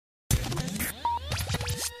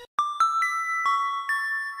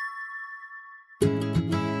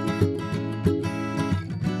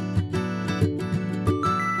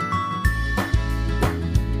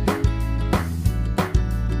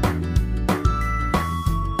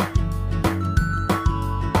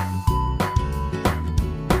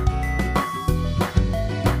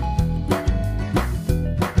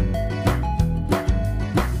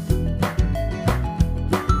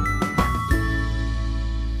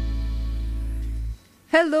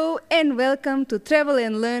Hello and welcome to Travel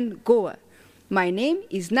and Learn Goa. My name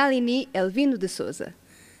is Nalini Elvino de Souza.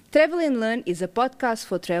 Travel and Learn is a podcast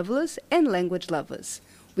for travelers and language lovers.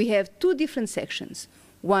 We have two different sections.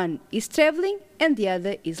 One is traveling and the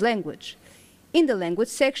other is language. In the language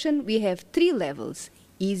section, we have 3 levels: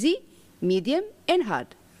 easy, medium, and hard.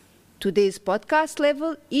 Today's podcast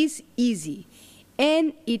level is easy,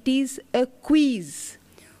 and it is a quiz.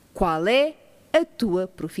 Qual é a tua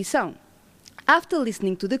profissão? After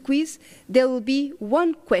listening to the quiz, there will be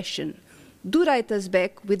one question. Do write us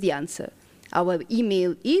back with the answer. Our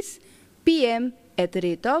email is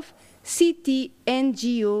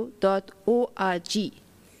pm@ctngo.org.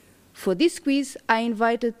 For this quiz, I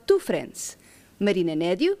invited 2 friends, Marina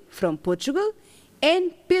Nédio from Portugal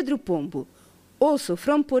and Pedro Pombo, also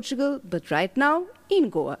from Portugal, but right now in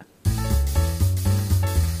Goa.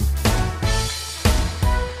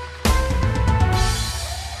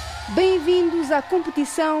 Bem-vindos à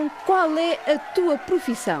competição Qual é a tua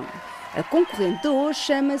profissão? A concorrente de hoje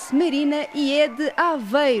chama-se Marina e é de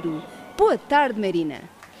Aveiro. Boa tarde, Marina.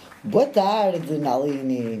 Boa tarde,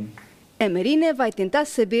 Nalini. A Marina vai tentar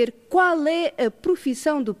saber qual é a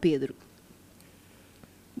profissão do Pedro.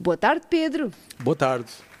 Boa tarde, Pedro. Boa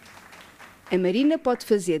tarde. A Marina pode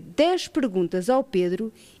fazer 10 perguntas ao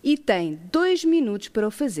Pedro e tem 2 minutos para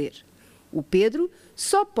o fazer. O Pedro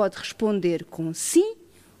só pode responder com sim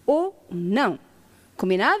ou não.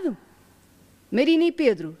 Combinado? Marina e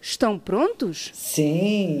Pedro, estão prontos?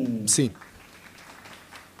 Sim. Sim.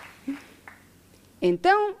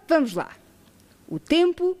 Então, vamos lá. O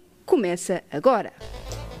tempo começa agora.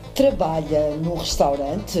 Trabalha no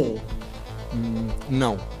restaurante?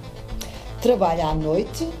 Não. Trabalha à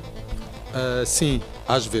noite? Sim,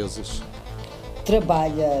 às vezes.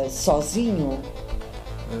 Trabalha sozinho?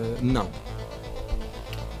 Não.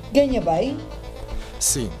 Ganha bem?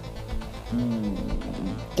 Sim.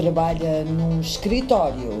 Trabalha num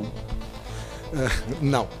escritório?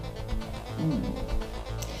 Não.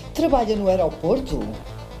 Trabalha no aeroporto?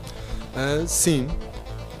 Sim.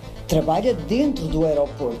 Trabalha dentro do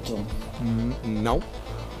aeroporto? Não.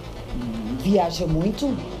 Viaja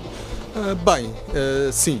muito?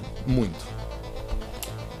 Sim, muito.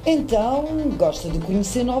 Então, gosta de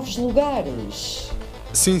conhecer novos lugares?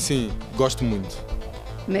 Sim, gosto muito.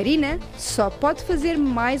 Marina só pode fazer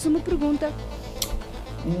mais uma pergunta.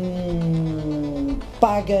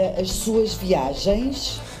 Paga as suas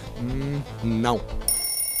viagens? Não.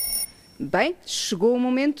 Bem, chegou o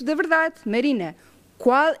momento da verdade. Marina,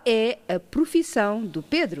 qual é a profissão do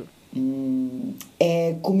Pedro?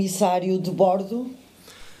 É comissário de bordo?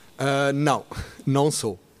 Não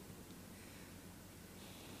sou.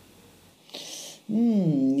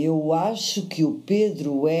 Eu acho que o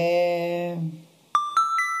Pedro é...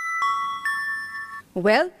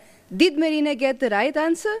 Well, did Marina get the right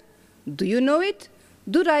answer? Do you know it?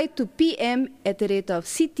 Do write to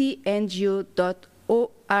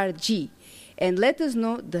pm@ctngo.org and let us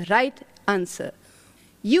know the right answer.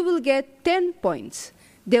 You will get 10 points.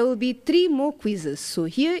 There will be 3 more quizzes, so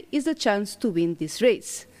here is a chance to win this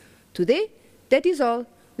race. Today, that is all.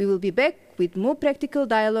 We will be back with more practical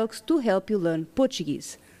dialogues to help you learn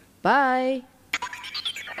Portuguese. Bye!